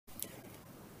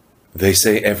They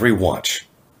say every watch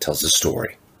tells a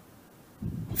story.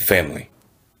 Family,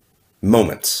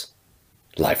 moments,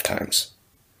 lifetimes.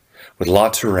 With La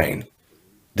Touraine,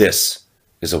 this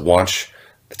is a watch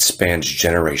that spans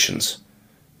generations,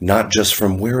 not just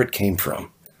from where it came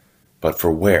from, but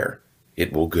for where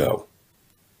it will go.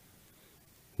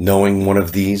 Knowing one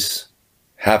of these,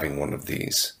 having one of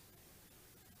these,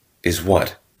 is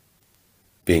what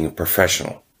being a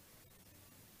professional,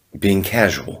 being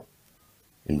casual,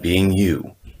 and being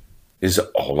you is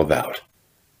all about.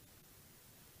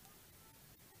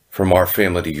 From our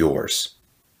family to yours,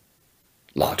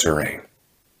 La Touraine.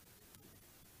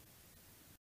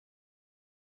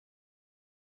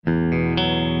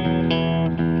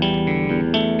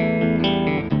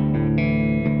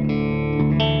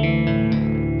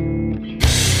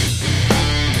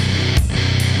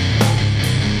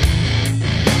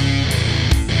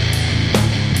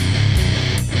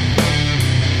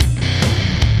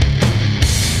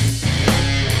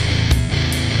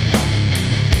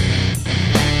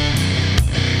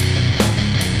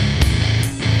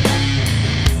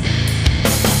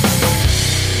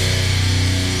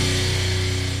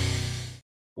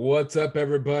 What's up,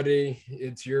 everybody?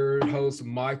 It's your host,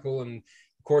 Michael, and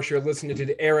of course, you're listening to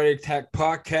the Air Raid Attack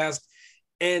podcast.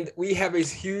 And we have a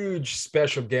huge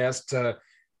special guest,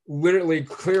 literally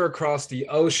clear across the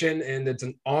ocean, and it's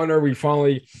an honor. We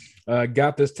finally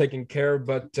got this taken care of,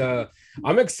 but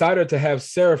I'm excited to have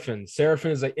Serafin.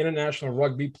 Serafin is an international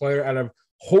rugby player out of,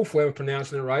 hopefully I'm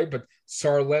pronouncing it right, but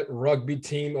Sarlet rugby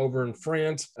team over in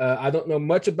France. I don't know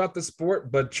much about the sport,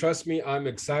 but trust me, I'm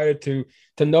excited to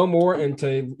know more and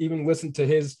to even listen to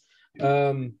his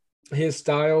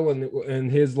style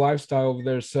and his lifestyle over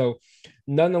there. So,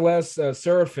 nonetheless,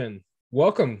 Serafin,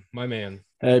 welcome, my man.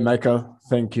 Hey, Michael.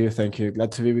 Thank you.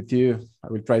 Glad to be with you.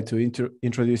 I will try to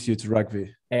introduce you to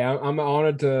rugby. Hey, I'm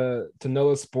honored to know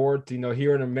the sport. You know,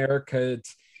 here in America,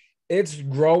 it's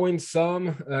growing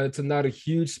some. It's not a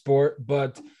huge sport,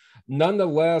 but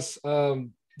nonetheless, for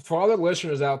all the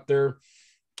listeners out there,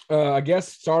 I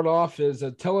guess start off is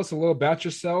tell us a little about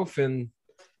yourself and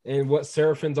what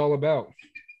Serafin's all about.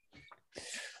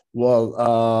 Well,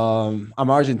 I'm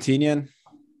Argentinian.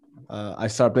 I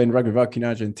started playing rugby back in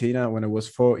Argentina when I was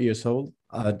 4 years old.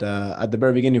 At the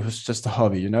very beginning, it was just a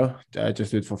hobby, you know. I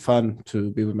just do it for fun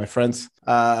to be with my friends.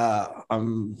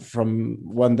 From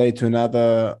one day to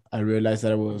another, I realized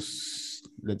that I was,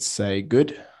 let's say,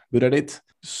 good at it.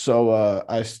 So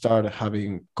I started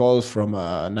having calls from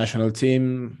a national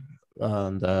team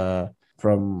and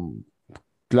from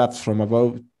clubs from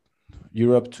above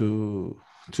Europe to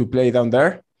play down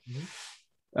there.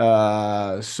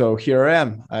 Mm-hmm. So here I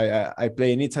am. I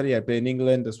play in Italy. I play in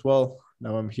England as well.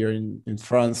 Now I'm here in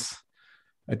France.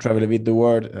 I travel a bit the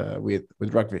world with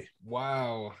rugby.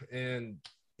 Wow! And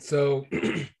so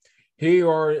here you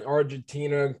are in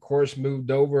Argentina. Of course, moved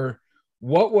over.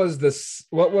 What was the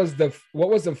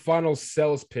final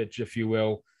sales pitch, if you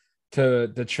will, to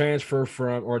transfer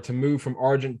from or to move from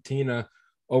Argentina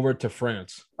over to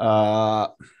France?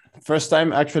 First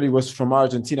time actually was from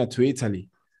Argentina to Italy.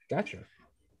 Gotcha.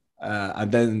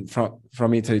 And then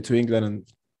from Italy to England and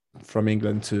from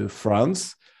England to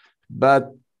France. But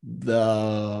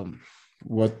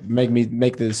what made me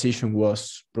make the decision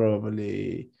was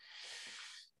probably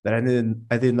that I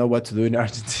didn't know what to do in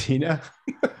Argentina.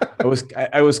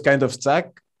 I was kind of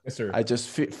stuck. Yes, sir. I just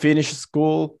finished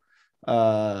school.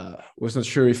 Was not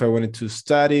sure if I wanted to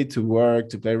study, to work,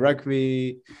 to play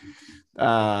rugby.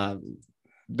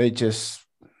 They just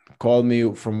called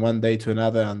me from one day to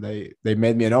another, and they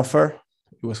made me an offer.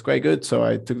 It was quite good, so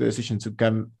I took the decision to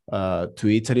come to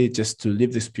Italy just to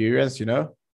live the experience, you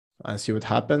know, and see what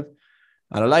happened.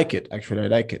 And I like it. Actually, I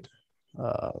like it.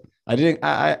 I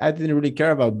didn't really care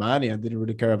about money. I didn't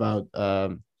really care about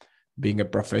being a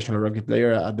professional rugby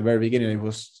player. At the very beginning, it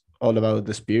was all about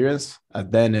the experience,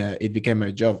 and then it became my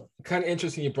job. Kind of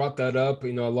interesting you brought that up.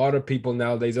 You know, a lot of people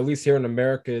nowadays, at least here in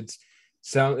America, it's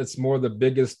more the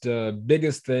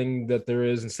biggest thing that there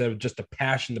is, instead of just a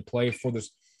passion to play for this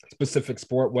specific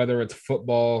sport, whether it's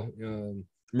football,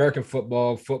 American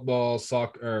football,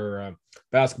 soccer, or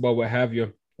basketball, what have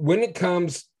you. When it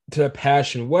comes to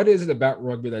passion, what is it about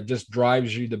rugby that just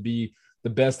drives you to be the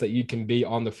best that you can be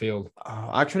on the field?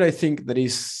 Actually, I think that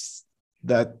is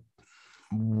that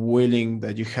willing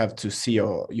that you have to see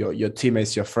your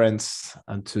teammates, your friends,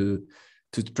 and to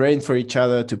train for each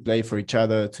other, to play for each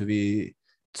other, to be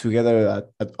together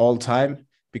at all time.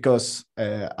 Because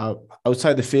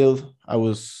outside the field, I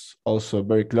was also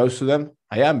very close to them.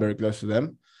 I am very close to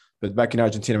them. But back in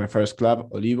Argentina, my first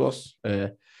club, Olivos,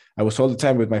 I was all the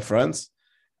time with my friends.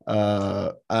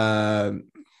 And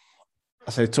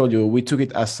as I told you, we took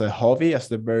it as a hobby at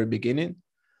the very beginning.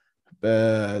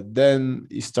 Then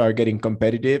you start getting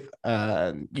competitive,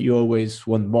 and you always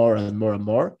want more and more and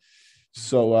more.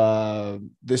 So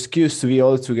the excuse to be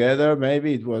all together,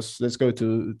 maybe it was, let's go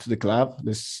to the club,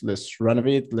 let's run a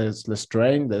bit, let's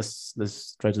train,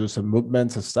 let's try to do some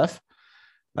movements and stuff.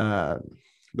 Uh,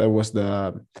 that was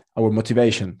our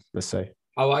motivation, let's say.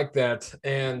 I like that.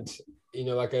 And,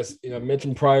 like I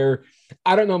mentioned prior,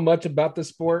 I don't know much about the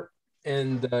sport.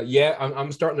 And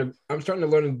I'm starting to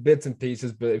learn bits and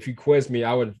pieces, but if you quiz me,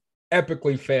 I would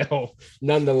epically fail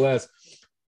nonetheless.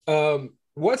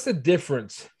 What's the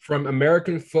difference from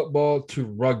American football to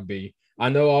rugby? I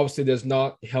know obviously there's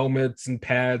not helmets and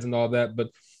pads and all that, but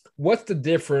what's the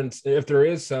difference, if there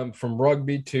is some, from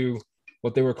rugby to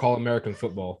what they would call American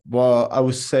football? Well, I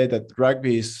would say that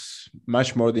rugby is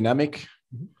much more dynamic.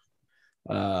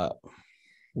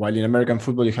 While in American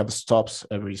football, you have stops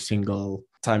every single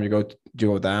time you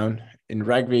go down. In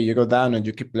rugby, you go down and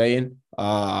you keep playing.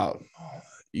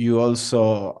 You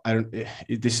also,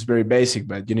 this is very basic,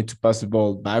 but you need to pass the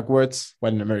ball backwards.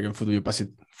 When in American football, you pass it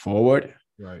forward.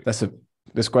 Right.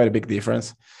 There's quite a big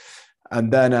difference. And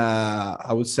then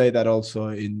I would say that also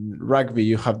in rugby,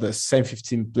 you have the same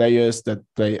 15 players that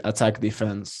play attack,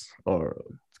 defense, or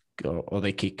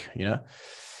they kick. You're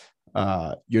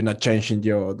not changing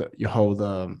your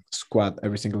whole squad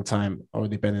every single time, or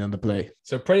depending on the play.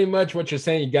 So pretty much what you're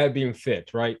saying, you got to be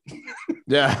fit, right?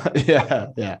 Yeah.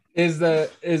 Is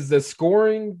the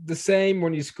scoring the same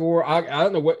when you score? I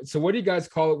don't know what. So what do you guys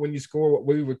call it when you score what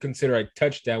we would consider a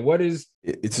touchdown? What is?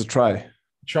 It's a try.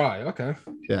 Try. Okay.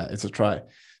 Yeah, it's a try.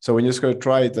 So when you score a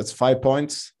try, that's 5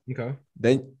 points. Okay.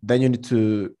 Then you need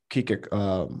to kick at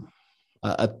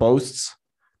posts.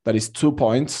 That is 2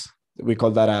 points. We call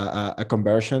that a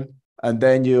conversion. And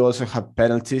then you also have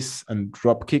penalties and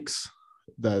drop kicks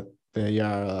that they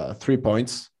are 3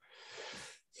 points.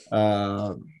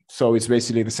 So it's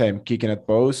basically the same, kicking at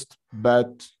post,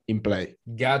 but in play.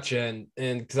 Gotcha.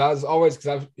 And because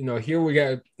here we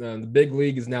got the big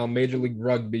league is now Major League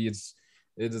Rugby.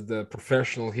 It is the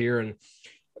professional here, and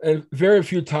very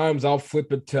few times I'll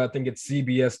flip it to, I think it's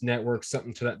CBS Network,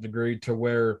 something to that degree, to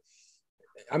where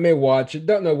I may watch it,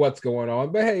 don't know what's going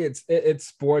on, but hey, it's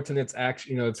sports and it's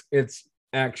action, it's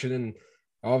action and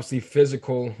obviously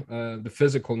physical, the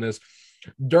physicalness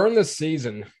during the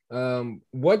season.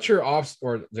 What's your off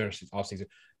season?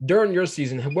 During your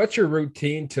season, what's your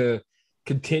routine to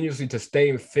continuously to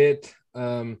stay fit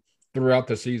throughout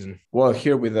the season? Well,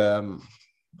 here with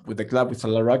the club with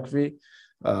Sala Rugby,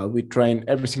 we train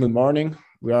every single morning.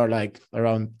 We are like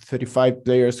around 35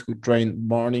 players who train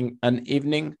morning and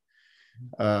evening.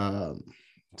 We are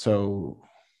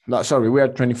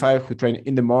 25 who train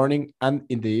in the morning and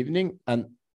in the evening, and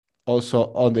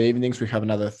also on the evenings we have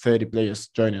another 30 players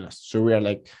joining us, so we are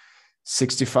like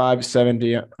 65,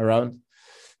 70 around.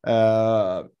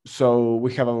 So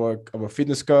we have our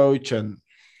fitness coach and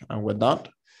whatnot.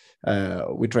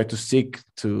 We try to stick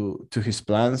to his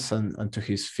plans and to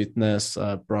his fitness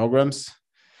programs,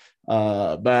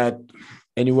 but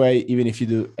anyway, even if you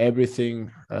do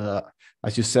everything,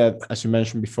 as you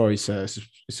mentioned before, it's a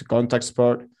contact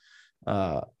sport.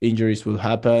 Injuries will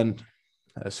happen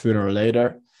sooner or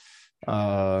later.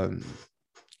 And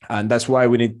that's why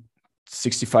we need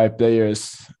 65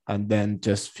 players, and then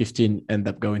just 15 end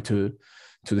up going to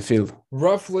the field.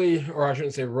 Roughly, or I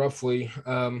shouldn't say roughly.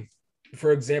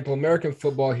 For example, American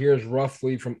football here is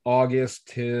roughly from August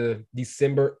to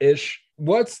December-ish.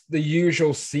 What's the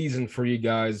usual season for you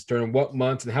guys during what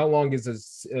months, and how long is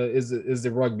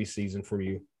the rugby season for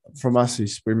you? From us,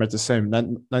 it's pretty much the same.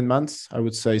 9 months, I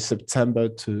would say September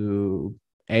to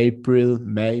April,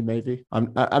 May, maybe.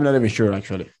 I'm not even sure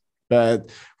actually, but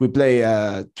we play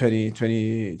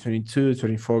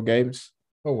 24 games.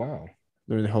 Oh wow!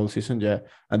 During the whole season, yeah.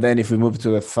 And then if we move to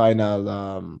the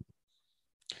final,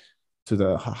 to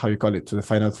the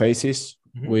final phases,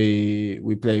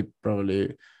 we play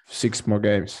probably 6 more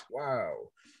games. Wow!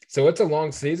 So it's a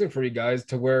long season for you guys,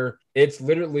 to where it's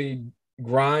literally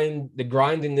the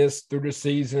grindiness through the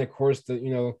season. Of course,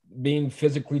 being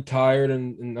physically tired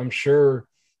and I'm sure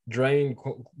drained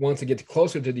once it gets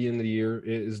closer to the end of the year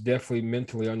is definitely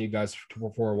mentally on you guys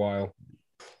for a while.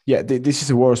 Yeah, this is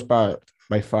the worst part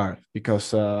by far,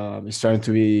 because it's starting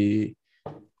to be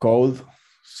cold,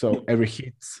 so every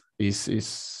hit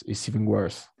is even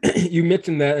worse. You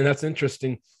mentioned that, and that's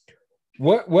interesting.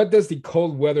 What does the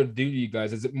cold weather do to you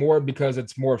guys? Is it more because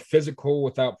it's more physical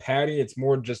without padding? It's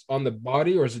more just on the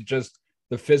body, or is it just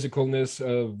the physicalness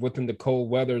of within the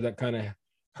cold weather that kind of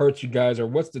hurts you guys, or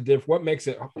what's the diff? What makes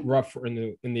it rough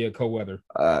in the cold weather?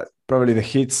 Probably the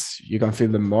heats. You can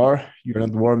feel them more. You're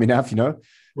not warm enough,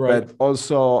 Right. But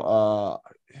also,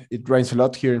 it rains a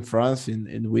lot here in France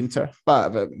in winter,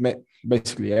 but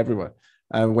basically everywhere.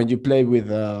 And when you play with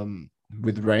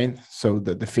rain, so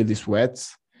the field is wet,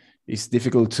 it's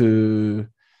difficult to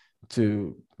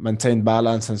maintain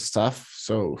balance and stuff.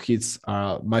 So heats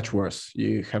are much worse.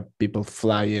 You have people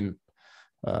flying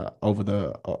over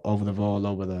the ball,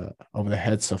 over the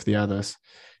heads of the others.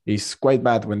 It's quite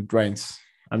bad when it rains.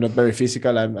 I'm not very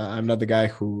physical. I'm not the guy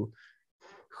who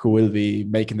will be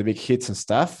making the big hits and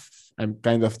stuff. I'm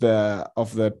kind of the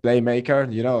playmaker,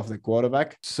 of the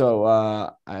quarterback. So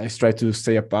I try to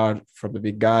stay apart from the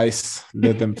big guys,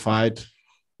 let them fight.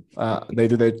 They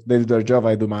do their job.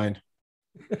 I do mine.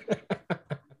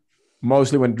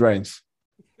 Mostly when it rains.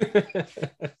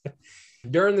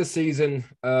 During the season,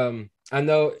 I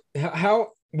know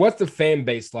what's the fan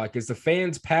base like? Is the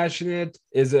fans passionate?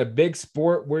 Is it a big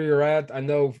sport where you're at? I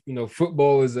know,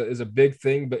 football is a big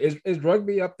thing, but is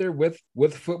rugby up there with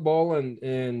football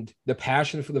and the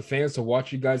passion for the fans to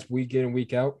watch you guys week in and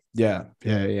week out? Yeah.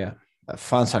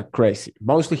 Fans are crazy,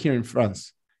 mostly here in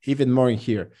France, even more in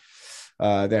here.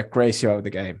 They're crazy about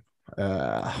the game.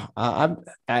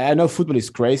 I know football is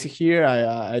crazy here.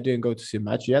 I didn't go to see a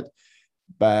match yet,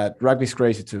 but rugby is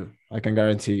crazy too. I can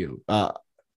guarantee you.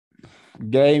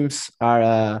 Games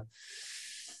are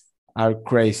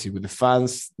crazy with the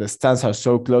fans. The stands are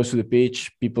so close to the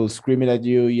pitch. People screaming at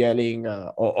you, yelling,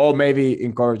 or maybe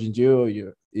encouraging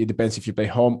you. It depends if you play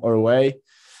home or away.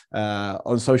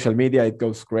 On social media, it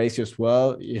goes crazy as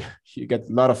well. You get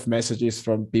a lot of messages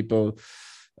from people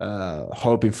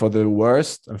hoping for the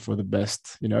worst and for the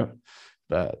best,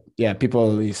 But yeah,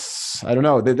 people I don't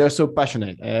know. They're so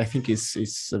passionate. I think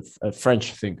it's a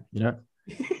French thing,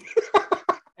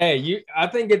 Hey, I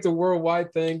think it's a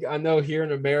worldwide thing. I know here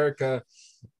in America,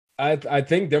 I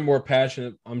think they're more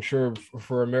passionate, I'm sure,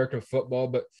 for American football.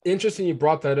 But interesting you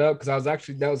brought that up, because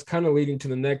that was kind of leading to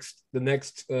the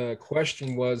next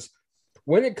question was,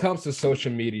 when it comes to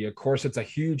social media, of course, it's a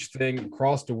huge thing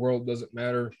across the world, doesn't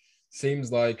matter.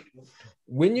 Seems like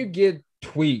when you get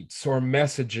tweets or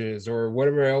messages or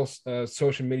whatever else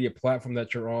social media platform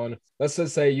that you're on, let's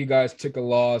just say you guys took a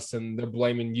loss and they're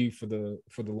blaming you for the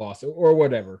loss or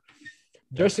whatever.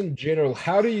 Just in general,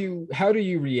 how do you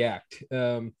react?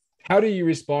 How do you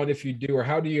respond if you do, or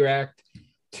how do you act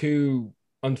to,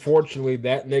 unfortunately,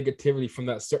 that negativity from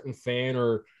that certain fan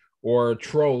or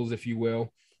trolls, if you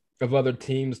will, of other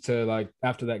teams to, like,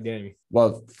 after that game?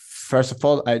 Well, first of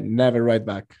all, I never write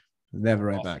back. Never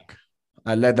write back.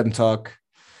 I let them talk.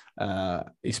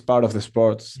 It's part of the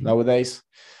sports nowadays.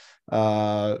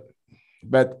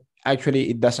 But actually,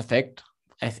 it does affect.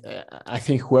 I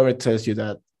think whoever tells you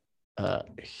that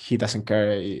he doesn't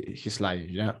care, he's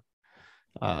lying.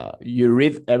 You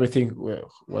read everything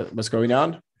what's going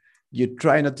on. You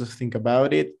try not to think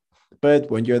about it, but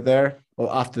when you're there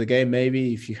or after the game,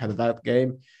 maybe if you had a bad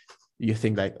game, you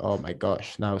think like, oh my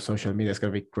gosh, now social media is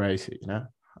gonna be crazy.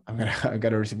 I'm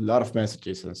gonna receive a lot of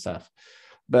messages and stuff.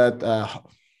 But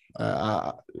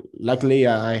luckily,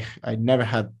 I never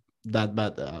had that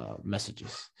bad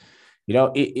messages.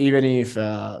 Even if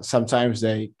sometimes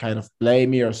they kind of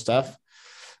blame me or stuff,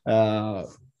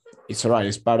 it's all right.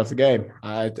 It's part of the game.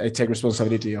 I take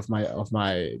responsibility of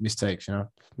my mistakes.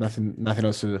 Nothing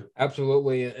else to do.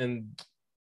 Absolutely, and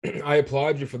I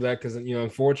applaud you for that, because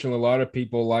unfortunately, a lot of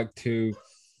people like to,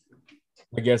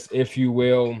 I guess, if you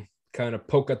will, kind of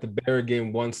poke at the bear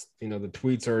again once the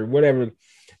tweets or whatever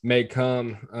may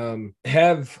come.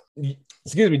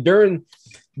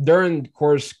 During of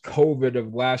course COVID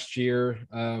of last year,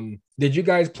 did you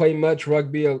guys play much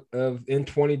rugby in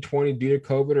 2020 due to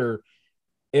COVID, or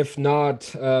if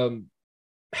not,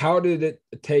 how did it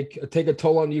take a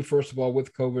toll on you, first of all,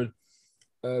 with COVID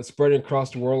spreading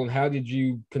across the world, and how did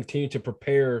you continue to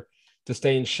prepare to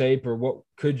stay in shape, or what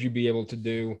could you be able to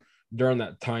do during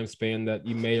that time span that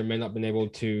you may or may not been able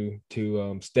to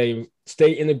stay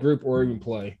in the group or even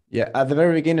play? Yeah, at the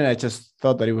very beginning, I just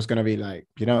thought that it was going to be like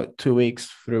 2 weeks,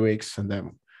 3 weeks, and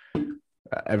then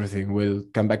everything will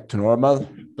come back to normal.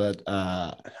 But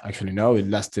actually, no, it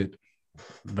lasted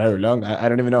very long. I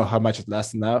don't even know how much it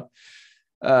lasted now.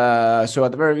 So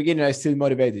at the very beginning, I still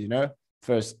motivated.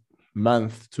 First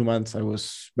month, 2 months, I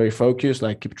was very focused,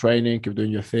 like keep training, keep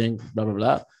doing your thing, blah blah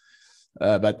blah.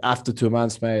 But after 2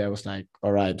 months, May, I was like,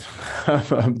 all right,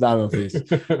 I'm done with this.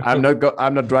 I'm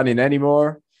not running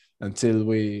anymore until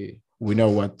we know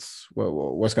what's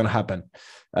going to happen.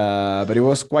 But it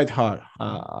was quite hard.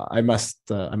 I must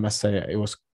say it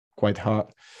was quite hard.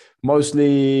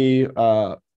 Mostly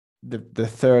the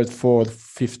third, fourth,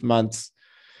 fifth months,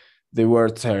 they were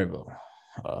terrible.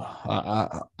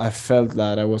 I felt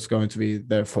that I was going to be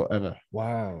there forever.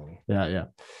 Wow. Yeah.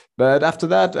 But after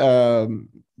that,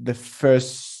 the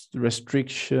first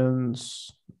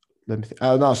restrictions. Let me.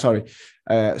 Oh no, sorry.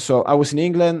 So I was in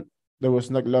England. There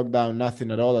was no lockdown, nothing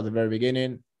at all at the very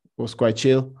beginning. It was quite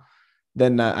chill.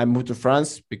 Then I moved to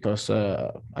France because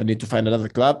I need to find another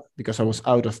club because I was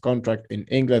out of contract in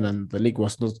England and the league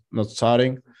was not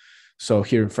starting. So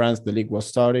here in France, the league was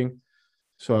starting.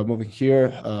 So I'm moving here.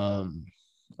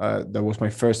 That was my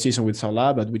first season with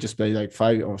Salah, but we just played like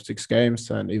 5 or 6 games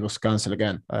and it was canceled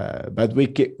again. But we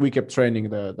kept training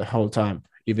the whole time,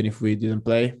 even if we didn't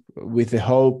play, with the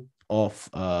hope of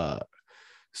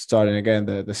starting again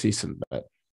the season, but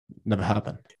never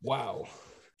happened. Wow.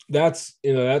 That's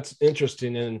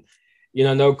interesting. And,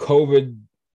 I know COVID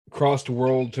across the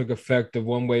world took effect of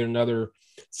one way or another.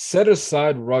 Set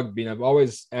aside rugby. And I've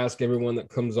always asked everyone that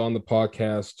comes on the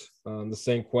podcast the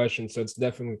same question. So it's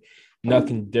definitely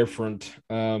nothing different.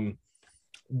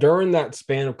 During that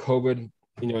span of COVID,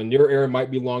 in your era might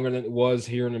be longer than it was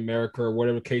here in America or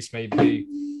whatever the case may be.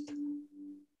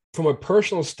 From a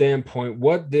personal standpoint,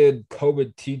 what did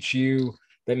COVID teach you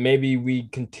that maybe we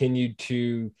continued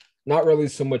to not really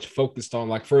so much focused on?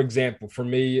 Like, for example, for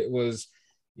me, it was,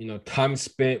 time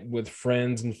spent with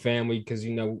friends and family because,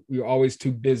 we were always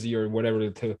too busy or whatever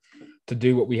to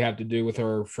do what we have to do with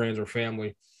our friends or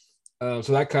family. So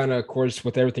that kind of course,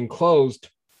 with everything closed,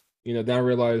 then I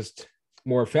realized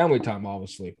more family time,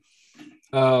 obviously.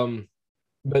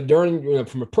 But during,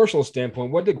 from a personal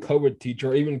standpoint, what did COVID teach,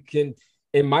 or even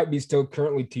it might be still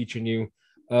currently teaching you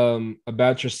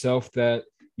about yourself that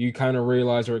you kind of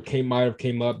realize, or might have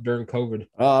came up during COVID?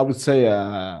 I would say,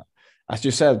 as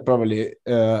you said, probably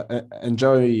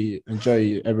enjoy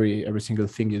every single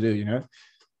thing you do.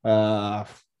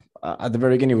 At the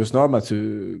very beginning, it was normal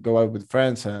to go out with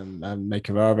friends and make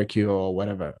a barbecue or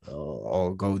whatever,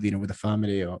 or go dinner with the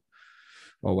family or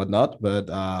whatnot. But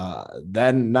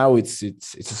then now it's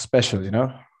a special,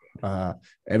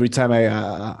 every time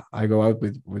I go out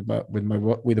with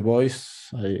the boys,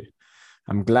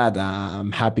 I'm glad.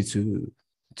 I'm happy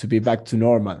to be back to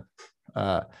normal.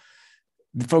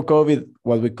 Before COVID,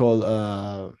 what we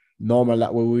call normal,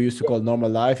 what we used to call normal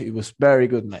life, it was very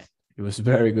good, man. It was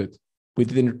very good. We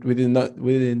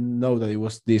didn't know that it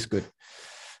was this good.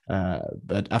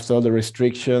 But after all the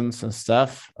restrictions and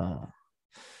stuff,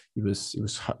 it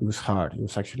was hard. It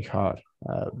was actually hard.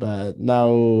 But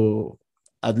now,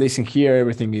 at least in here,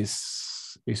 everything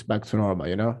is back to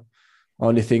normal.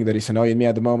 Only thing that is annoying me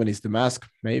at the moment is the mask,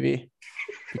 maybe,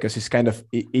 because it's kind of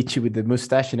itchy with the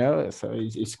mustache, so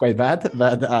it's quite bad.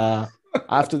 But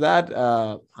after that,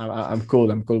 I'm cool.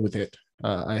 I'm cool with it.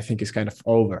 I think it's kind of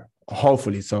over.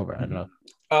 Hopefully it's over. I don't know.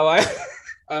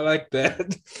 I like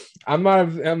that. I'm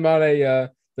not a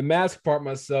the mask part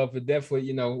myself. It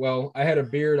definitely, well, I had a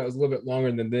beard that was a little bit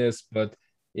longer than this, but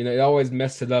it always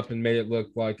messed it up and made it look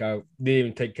like I didn't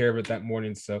even take care of it that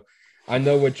morning. So I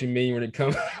know what you mean when it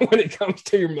comes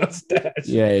to your mustache.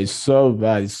 Yeah, it's so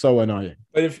bad. It's so annoying.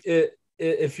 But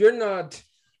if you're not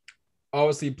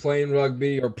obviously playing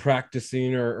rugby or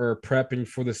practicing or prepping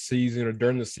for the season or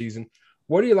during the season,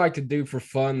 what do you like to do for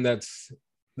fun that's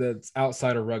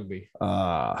outside of rugby?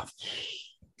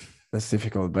 That's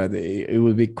difficult, but it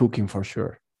will be cooking for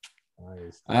sure.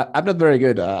 Nice. I'm not very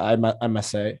good, I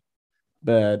must say.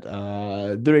 But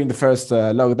during the first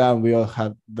lockdown, we all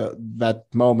had that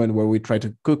moment where we try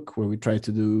to cook, where we try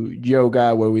to do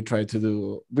yoga, where we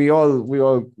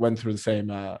all went through the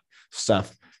same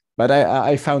stuff. But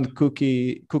I found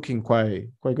cooking quite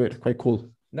good, quite cool.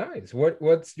 Nice.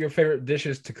 What's your favorite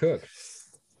dishes to cook?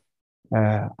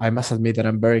 I must admit that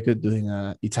I'm very good doing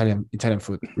Italian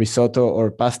food, risotto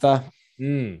or pasta.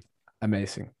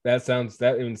 Amazing. That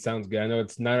even sounds good. I know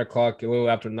it's 9 o'clock, a little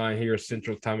after 9 here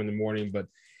Central Time in the morning, but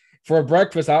for a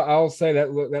breakfast, I'll say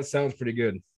that sounds pretty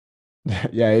good.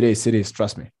 Yeah, it is.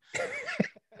 Trust me.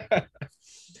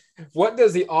 What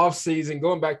does the off season,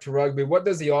 going back to rugby, what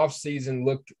does the off season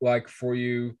look like for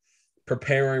you,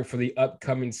 preparing for the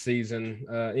upcoming season?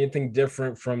 Anything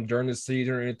different from during the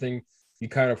season, or anything you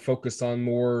kind of focus on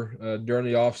more during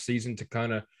the off season to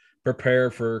kind of prepare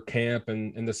for camp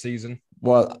and the season?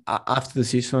 Well, after the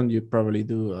season, you probably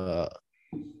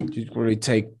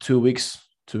take 2 weeks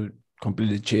to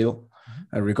completely chill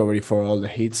and recovery for all the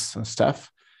hits and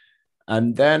stuff.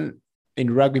 And then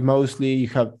in rugby, mostly you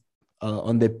have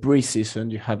on the preseason,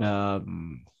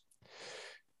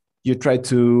 you try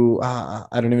to, I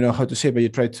don't even know how to say, but you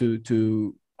try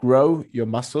to grow your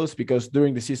muscles, because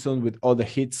during the season with all the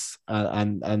hits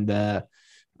and the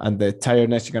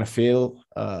tiredness you're gonna feel,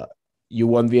 you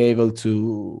won't be able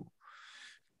to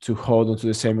hold on to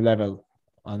the same level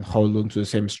and hold on to the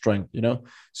same strength, you know?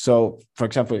 So, for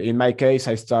example, in my case,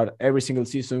 I start every single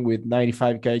season with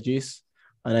 95 kgs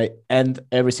and I end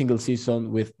every single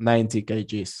season with 90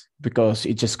 kgs because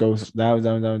it just goes down,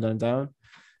 down, down, down, down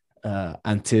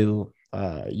until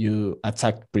you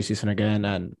attack preseason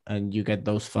again and you get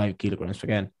those 5 kilograms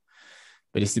again.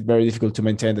 But it's very difficult to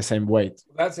maintain the same weight.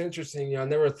 That's interesting. I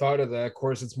never thought of that. Of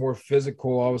course, it's more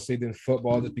physical, obviously, than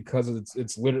football, just because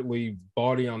it's literally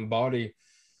body on body.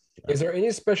 Is there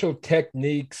any special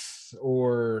techniques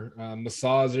or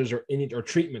massages or any or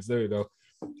treatments? There you go.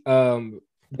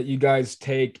 That you guys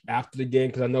take after the game,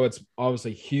 because I know it's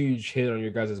obviously a huge hit on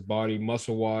your guys' body,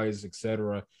 muscle wise,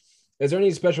 etc. Is there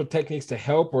any special techniques to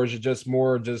help, or is it just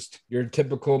more just your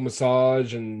typical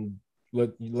massage and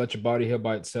let your body heal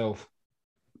by itself?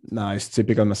 No, it's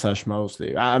typical massage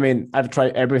mostly. I mean, I've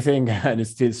tried everything and it's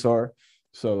still sore.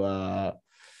 So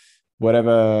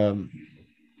whatever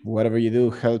you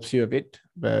do helps you a bit,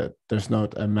 but there's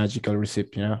not a magical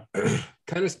recipe, you know.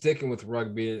 Kind of sticking with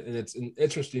rugby, and it's an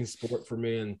interesting sport for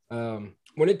me. And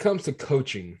when it comes to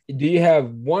coaching, do you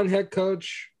have one head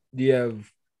coach? Do you have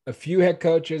a few head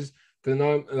coaches? Because I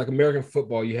know, like American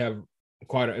football, you have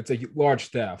it's a large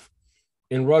staff.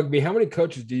 In rugby, how many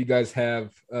coaches do you guys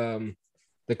have?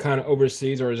 That kind of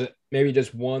oversees, or is it maybe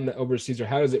just one that oversees, or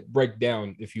how does it break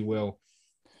down, if you will,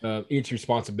 each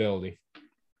responsibility?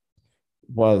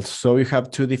 Well, so you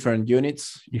have two different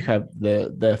units. You have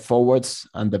the forwards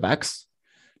and the backs.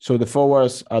 So the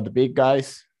forwards are the big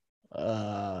guys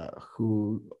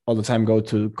who all the time go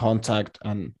to contact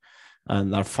and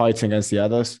are fighting against the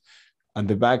others. And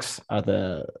the backs are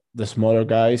the smaller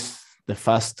guys, the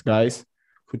fast guys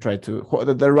who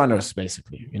the runners,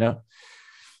 basically, you know.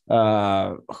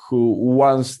 Who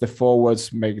once the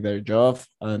forwards make their job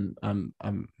and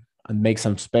make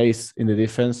some space in the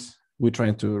defense, we're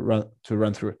trying to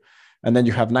run through. And then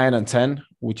you have 9 and 10,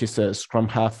 which is a scrum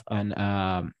half and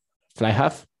fly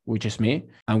half, which is me,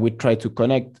 and we try to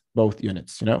connect both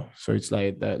units, you know. So it's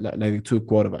like the two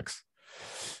quarterbacks.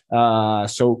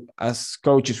 So as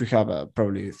coaches, we have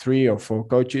probably 3 or 4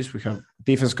 coaches. We have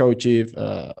defense coach,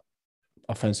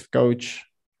 offensive coach.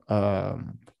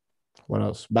 What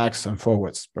else? Backs and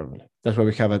forwards, probably. That's what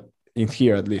we have in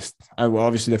here, at least. And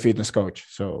obviously the fitness coach.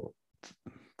 So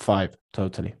 5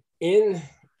 totally. In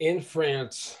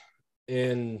France,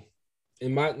 and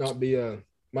it might be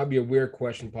a weird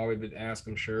question probably to ask,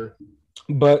 I'm sure.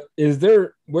 But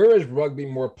where is rugby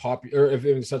more popular, or if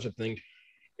it was such a thing?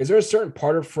 Is there a certain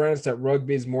part of France that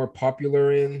rugby is more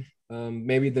popular in,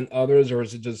 maybe than others, or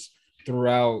is it just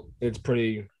throughout? It's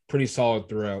pretty solid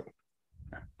throughout.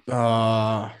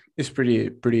 It's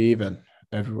pretty even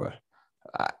everywhere.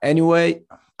 Anyway,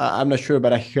 I'm not sure,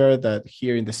 but I heard that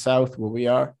here in the south, where we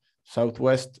are,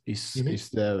 Southwest is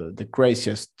the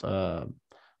craziest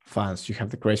fans. You have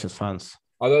the craziest fans.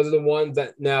 Are those the ones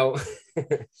that now?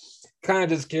 Kind of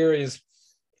just curious.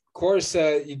 Of course,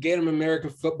 you get them American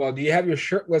football. Do you have your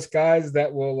shirtless guys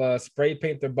that will spray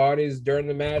paint their bodies during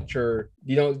the match, or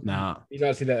you don't? No, you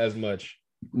don't see that as much.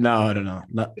 No, I don't know.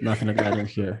 Nothing like that in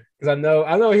here. Because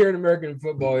I know here in American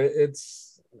football,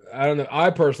 it's I don't know. I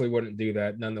personally wouldn't do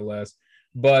that, nonetheless.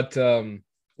 But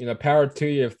power to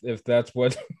you if that's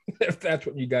what if that's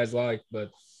what you guys like. But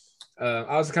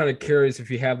I was kind of curious if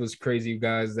you have those crazy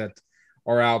guys that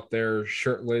are out there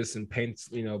shirtless and paint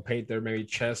their maybe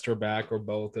chest or back or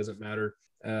both, doesn't matter,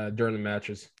 during the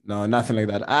matches. No, nothing like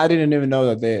that. I didn't even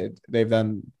know that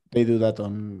they do that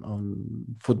on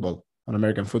football, on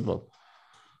American football.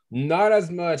 Not as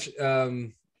much.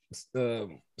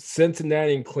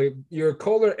 Cincinnati and Cleveland, your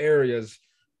colder areas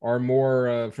are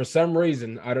more, for some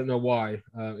reason, I don't know why,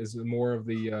 is more of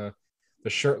the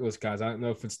shirtless guys. I don't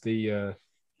know if it's the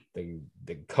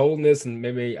coldness and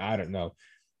maybe, I don't know.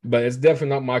 But it's definitely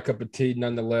not my cup of tea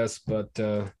nonetheless. But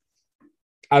I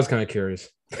was kind of curious.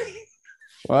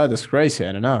 Well, that's crazy.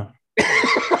 I don't know.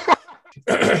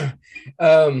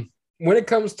 When it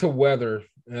comes to weather,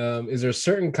 is there a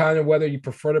certain kind of weather you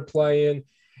prefer to play in?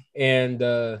 And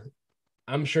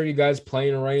I'm sure you guys play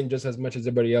in the rain just as much as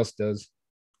everybody else does.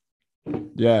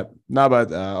 Yeah, no,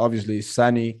 but obviously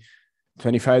sunny,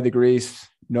 25 degrees,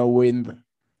 no wind,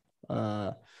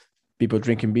 people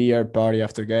drinking beer, party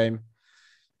after game.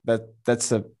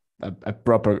 That's a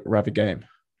proper rugby game.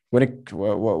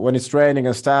 When it's raining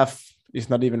and stuff, it's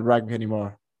not even rugby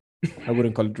anymore. I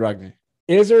wouldn't call it rugby.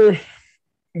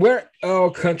 Where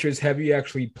all countries have you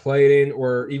actually played in,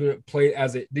 or even played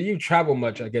do you travel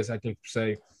much, I guess I can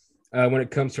say, when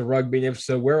it comes to rugby? And if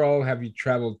so, where all have you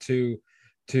traveled to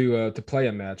play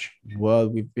a match? Well,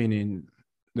 we've been in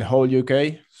the whole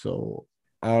UK, so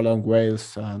Ireland,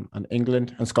 Wales, and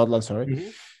England and Scotland.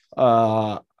 Sorry.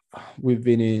 Mm-hmm. We've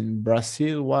been in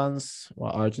Brazil once,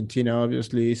 well, Argentina,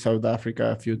 obviously, South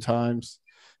Africa a few times,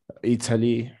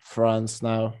 Italy, France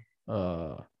now.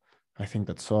 I think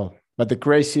that's all. But the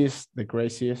craziest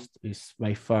is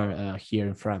by far here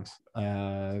in France.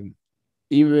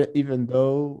 Even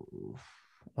though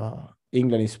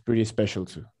England is pretty special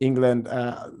too. England,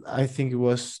 I think it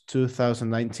was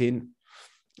 2019.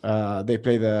 They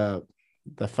played the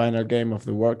final game of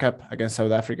the World Cup against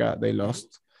South Africa. They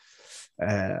lost,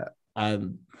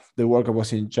 and the World Cup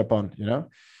was in Japan.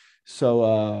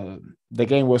 So the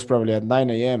game was probably at 9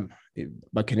 a.m.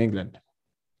 back in England.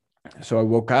 So I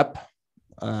woke up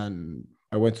and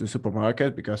I went to the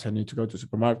supermarket because I need to go to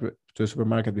the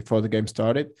supermarket before the game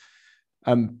started.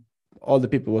 All the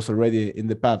people was already in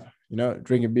the pub,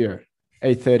 drinking beer,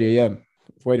 8:30 a.m.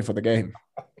 waiting for the game.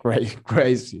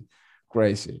 Crazy.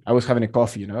 I was having a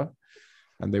coffee,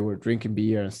 and they were drinking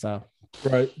beer and stuff.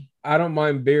 Right. I don't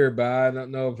mind beer, but I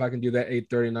don't know if I can do that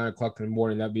 8:30, 9 o'clock in the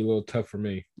morning. That'd be a little tough for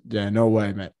me. Yeah, no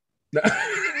way, man.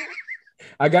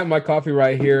 I got my coffee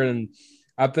right here, and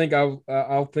I think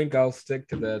I'll stick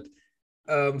to that.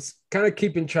 Kind of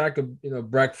keeping track of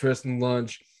breakfast and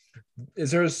lunch.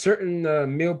 Is there a certain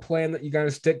meal plan that you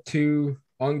gotta stick to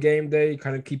on game day?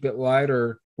 Kind of keep it light,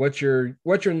 or what's your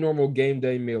normal game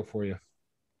day meal for you?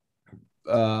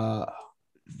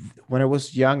 When I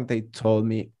was young, they told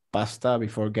me pasta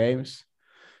before games,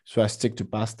 so I stick to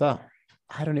pasta.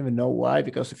 I don't even know why,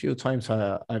 because a few times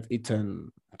I've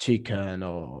eaten chicken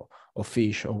or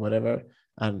fish or whatever,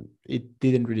 and it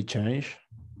didn't really change.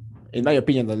 In my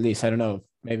opinion, at least. I don't know.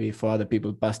 Maybe for other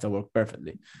people, pasta worked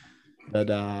perfectly, but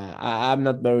I'm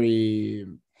not very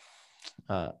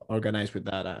organized with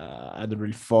that. I don't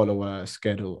really follow a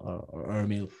schedule or a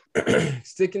meal.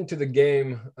 Sticking to the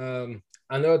game,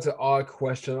 I know it's an odd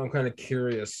question. I'm kind of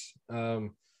curious.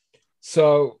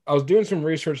 So I was doing some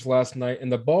research last night,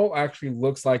 and the ball actually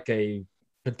looks like a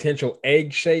potential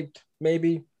egg-shaped,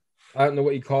 maybe. I don't know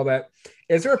what you call that.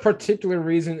 Is there a particular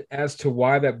reason as to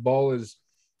why that ball is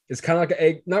kind of like an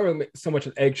egg, not really so much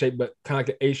an egg shape, but kind of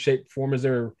like an A-shaped form? Is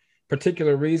there a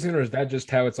particular reason, or is that just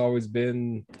how it's always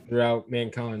been throughout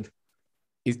mankind?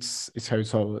 It's how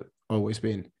it's always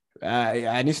been.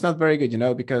 And it's not very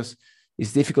good, because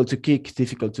it's difficult to kick,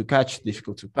 difficult to catch,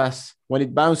 difficult to pass. When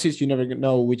it bounces, you never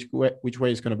know which way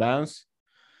it's going to bounce.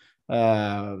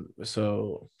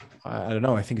 So I don't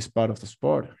know. I think it's part of the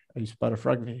sport. It's part of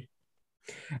rugby.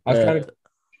 I was kind of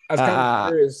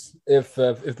curious if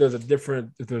there's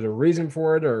a reason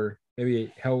for it, or maybe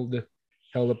it held up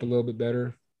a little bit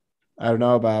better. I don't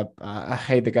know, but I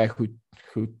hate the guy who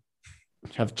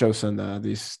have chosen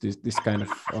this kind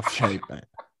of shape.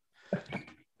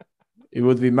 It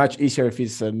would be much easier if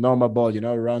it's a normal ball,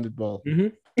 a rounded ball. Mm-hmm.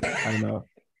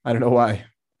 I don't know why.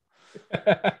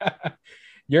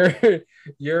 Your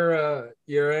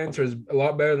answer is a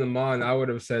lot better than mine. I would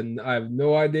have said I have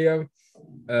no idea,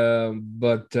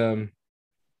 but no,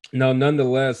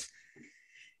 nonetheless,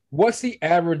 what's the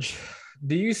average?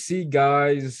 Do you see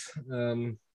guys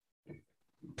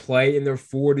play in their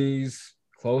 40s,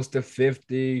 close to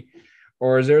 50?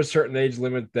 Or is there a certain age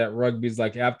limit that rugby's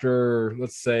like after,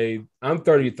 let's say, I'm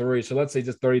 33, so let's say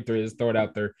just 33, just throw it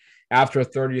out there. After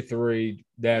 33,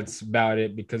 that's about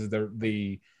it, because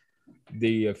the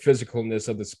physicalness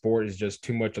of the sport is just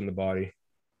too much on the body.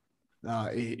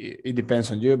 It depends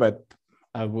on you, but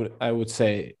I would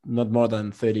say not more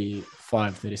than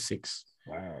 35, 36.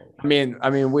 Wow. I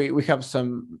mean, we have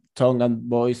some Tongan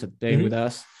boys that play with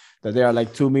us that they are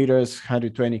like 2 meters,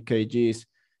 120 kgs.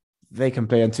 They can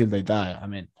play until they die. I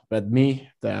mean, but me,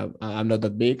 I'm not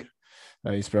that big.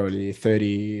 It's probably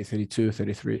 30, 32,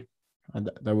 33. And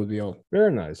that would be all.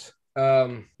 Very nice.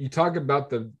 You talk about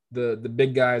the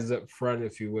big guys up front,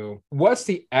 if you will. What's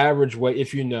the average weight,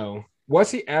 if you know?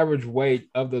 What's the average weight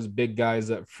of those big guys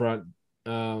up front,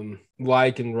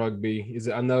 like in rugby? Is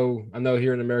it? I know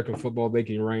here in American football they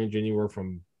can range anywhere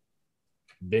from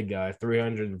big guy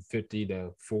 350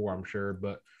 to 4, I'm sure.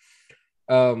 But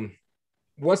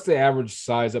what's the average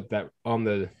size up that on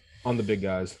the big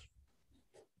guys?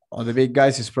 On the big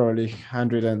guys is probably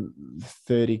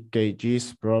 130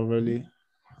 kgs, probably.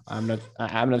 I'm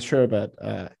not sure, but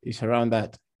it's around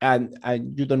that. And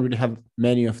you don't really have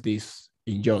many of these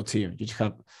in your team. You just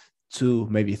have 2,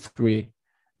 maybe 3.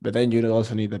 But then you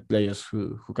also need the players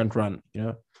who can run,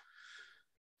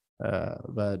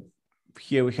 But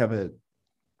here we have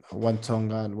one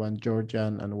Tongan, one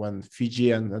Georgian, and one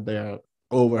Fijian, and they are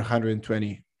over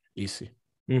 120 easy.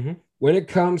 Mm-hmm. When it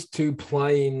comes to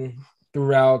playing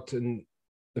throughout, and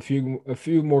a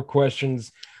few more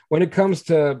questions, when it comes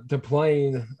to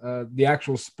playing the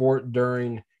actual sport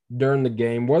during the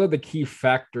game, what are the key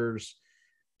factors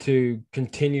to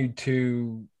continue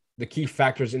to the key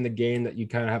factors in the game that you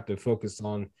kind of have to focus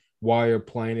on while you're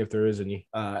playing, if there is any?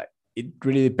 It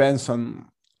really depends on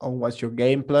what's your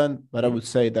game plan, but I would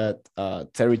say that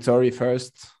territory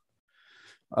first,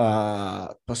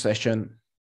 possession,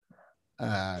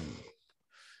 and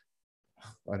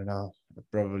I don't know,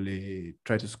 probably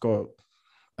try to score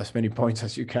as many points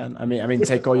as you can. I mean,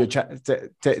 take all your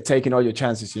taking all your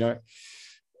chances. You know,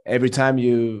 every time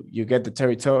you get the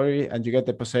territory and you get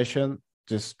the possession,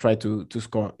 just try to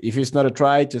score. If it's not a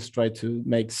try, just try to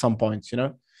make some points. You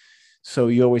know, so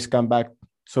you always come back.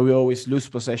 So we always lose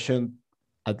possession,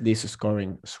 at least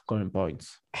scoring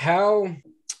points. How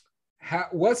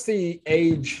what's the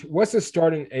age? What's the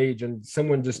starting age? And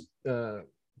someone just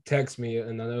text me,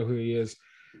 and I know who he is.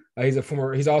 He's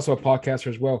also a podcaster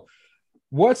as well.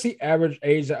 What's the average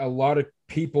age that a lot of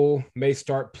people may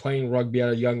start playing rugby at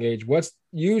a young age? What's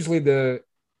usually the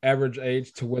average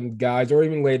age to when guys or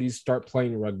even ladies start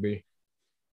playing rugby?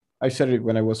 I said it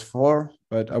when I was 4,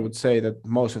 but I would say that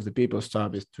most of the people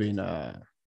start between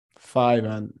 5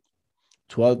 and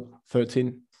 12,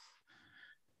 13.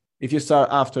 If you start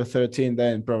after 13,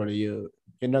 then probably you're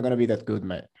not going to be that good,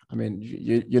 mate. I mean,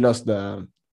 you lost the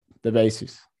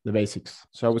basics.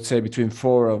 So I would say between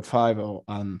 4 or 5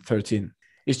 and 13.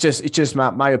 It's just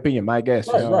my opinion, my guess.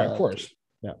 Right, right, of course.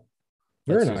 Yeah.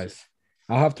 Very nice.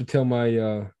 I'll have to tell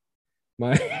my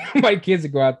my kids to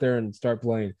go out there and start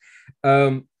playing.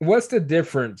 What's the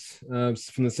difference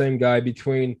from the same guy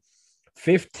between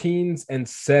 15s and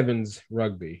 7s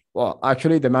rugby? Well,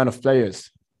 actually, the amount of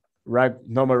players.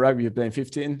 Normal rugby, you're playing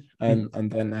 15,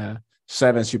 and then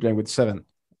 7s, you're playing with 7,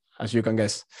 as you can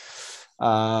guess.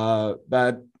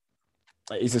 But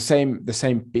it's the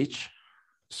same pitch.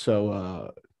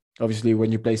 So obviously, when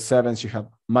you play 7s, you have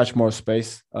much more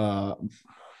space.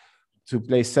 To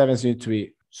play 7s, you need to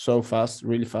be so fast,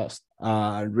 really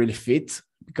fit,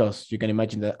 because you can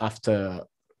imagine that after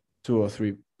 2 or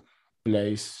 3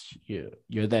 plays,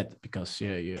 you're dead because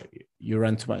you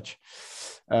run too much.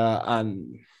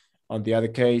 And on the other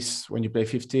case, when you play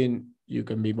 15, you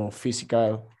can be more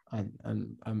physical and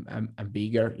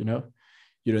bigger. You know,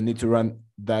 you don't need to run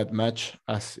that much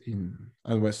as when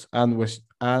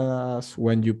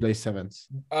you play 7s.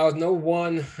 I know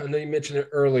you mentioned it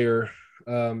earlier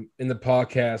in the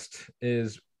podcast.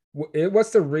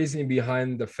 What's the reasoning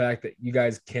behind the fact that you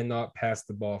guys cannot pass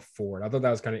the ball forward? I thought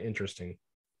that was kind of interesting.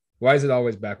 Why is it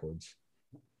always backwards?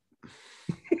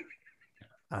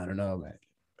 I don't know, man.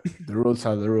 The rules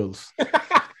are the rules.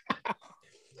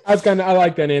 I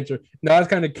like that answer. No, I was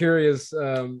kind of curious,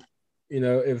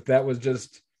 if that was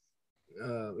just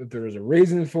if there was a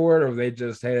reason for it, or if they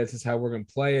just, hey, this is how we're going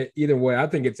to play it. Either way, I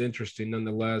think it's interesting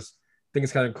nonetheless. I think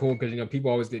it's kind of cool because,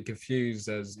 people always get confused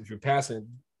as if you're passing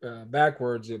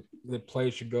backwards, the play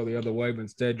should go the other way, but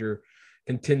instead you're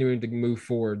continuing to move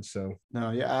forward. So no,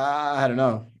 yeah, I don't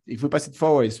know. If we pass it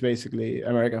forward, it's basically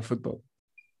American football.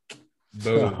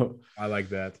 Boom. So, I like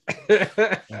that.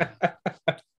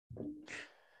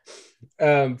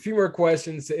 A few more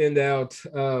questions to end out.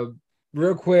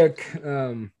 Real quick,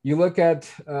 you're looking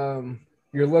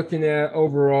at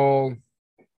overall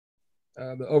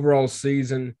the overall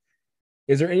season.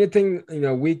 Is there anything,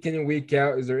 week in and week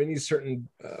out? Is there any certain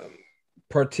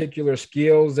particular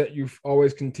skills that you've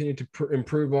always continued to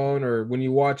improve on, or when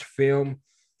you watch film,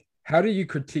 how do you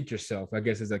critique yourself? I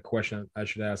guess is a question I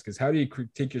should ask. Is how do you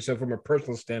critique yourself from a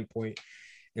personal standpoint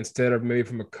instead of maybe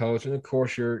from a coach? And of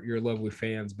course, you're lovely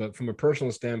fans, but from a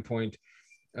personal standpoint,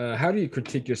 how do you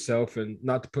critique yourself and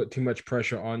not to put too much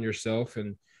pressure on yourself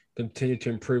and continue to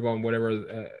improve on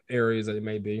whatever areas that it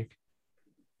may be?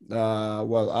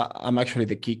 Well, I'm actually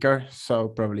the kicker, so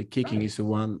probably kicking is the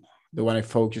one I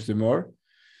focus the more.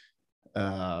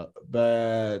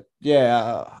 But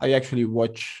yeah, I actually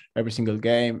watch every single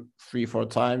game 3-4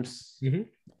 times,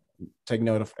 take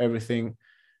note of everything,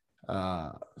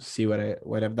 see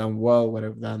what I've done well, what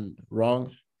I've done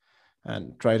wrong,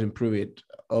 and try to improve it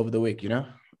over the week.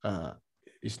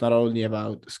 It's not only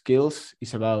about skills,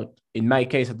 it's about, in my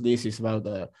case at least, it's about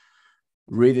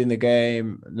reading the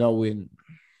game, knowing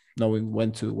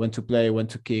when to play, when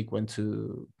to kick, when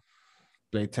to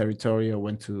play territory, or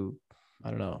when to, I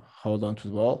don't know, hold on to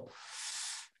the ball.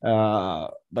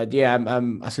 But yeah,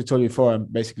 I'm as I told you before, I'm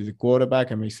basically the quarterback.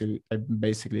 I'm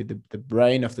basically the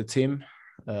brain of the team.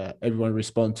 Everyone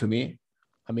responds to me.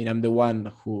 I mean, I'm the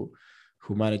one who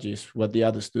manages what the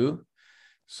others do.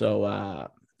 So I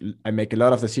make a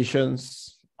lot of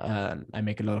decisions, and I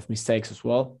make a lot of mistakes as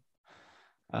well.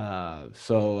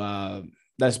 So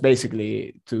that's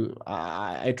basically to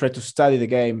I try to study the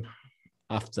game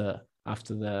after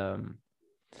the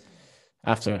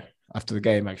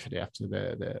game, actually, after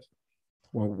the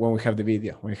when we have the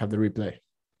video, when we have the replay.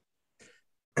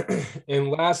 And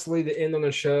lastly, to end on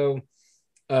the show,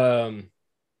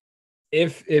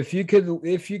 if you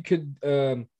could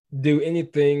do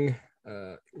anything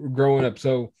growing up,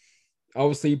 so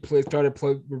obviously you started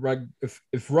playing rugby.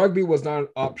 If rugby was not an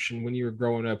option when you were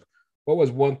growing up, what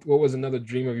was another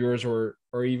dream of yours, or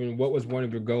even what was one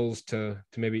of your goals to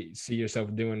maybe see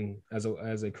yourself doing as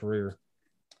a career?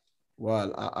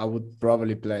 Well, I would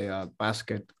probably play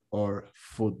basket or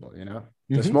football. You know,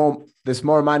 Mm-hmm. there's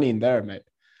more money in there, mate.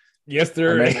 Yes,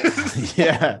 there is.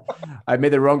 Yeah, I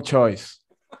made the wrong choice,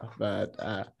 but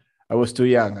I was too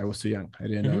young. I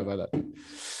didn't know Mm-hmm. about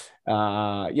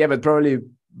that. Yeah, but probably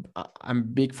I'm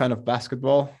a big fan of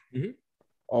basketball, Mm-hmm.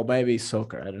 or maybe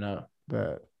soccer. I don't know,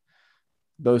 but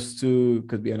those two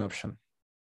could be an option.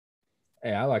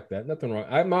 Hey, I like that. Nothing wrong.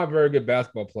 I'm not a very good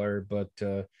basketball player, but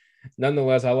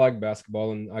nonetheless, I like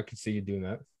basketball, and I could see you doing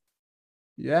that.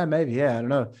 Yeah, maybe. Yeah, I don't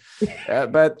know.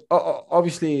 But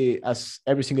obviously, as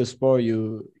every single sport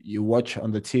you watch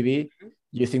on the TV,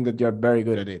 you think that you're very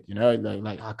good at it. You know,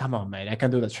 like oh, come on, mate, I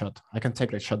can do that shot. I can take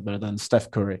that shot better than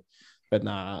Steph Curry. But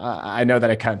no, I know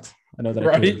that I can't. I know that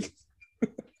I couldn't. Right.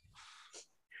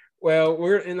 Well,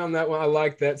 we're in on that one. I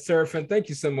like that. Seraphin, thank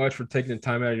you so much for taking the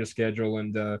time out of your schedule.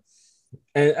 And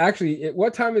actually,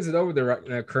 what time is it over there right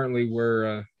now? Currently,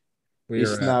 where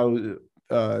It's we're at.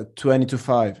 now 20 to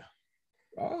 5.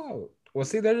 Oh, well,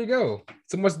 see, there you go.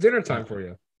 It's almost dinner time Yeah, for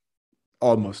you.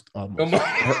 almost. Come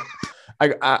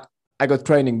on. I got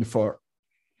training before.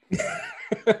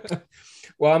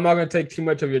 Well, I'm not going to take too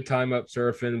much of your time up,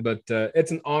 Seraphin, but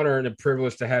it's an honor and a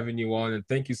privilege to having you on. And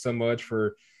thank you so much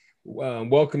for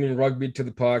welcoming rugby to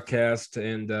the podcast.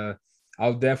 And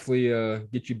I'll definitely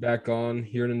get you back on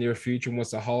here in the near future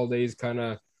once the holidays kind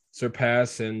of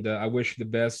surpass. And I wish you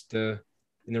the best in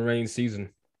the rain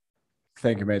season.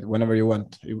 Thank you, mate. Whenever you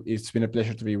want. It's been a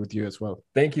pleasure to be with you as well.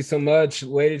 Thank you so much,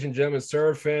 ladies and gentlemen.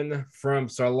 Seraphin from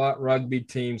Sarlat Rugby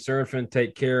Team. Seraphin,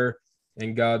 take care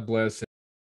and God bless.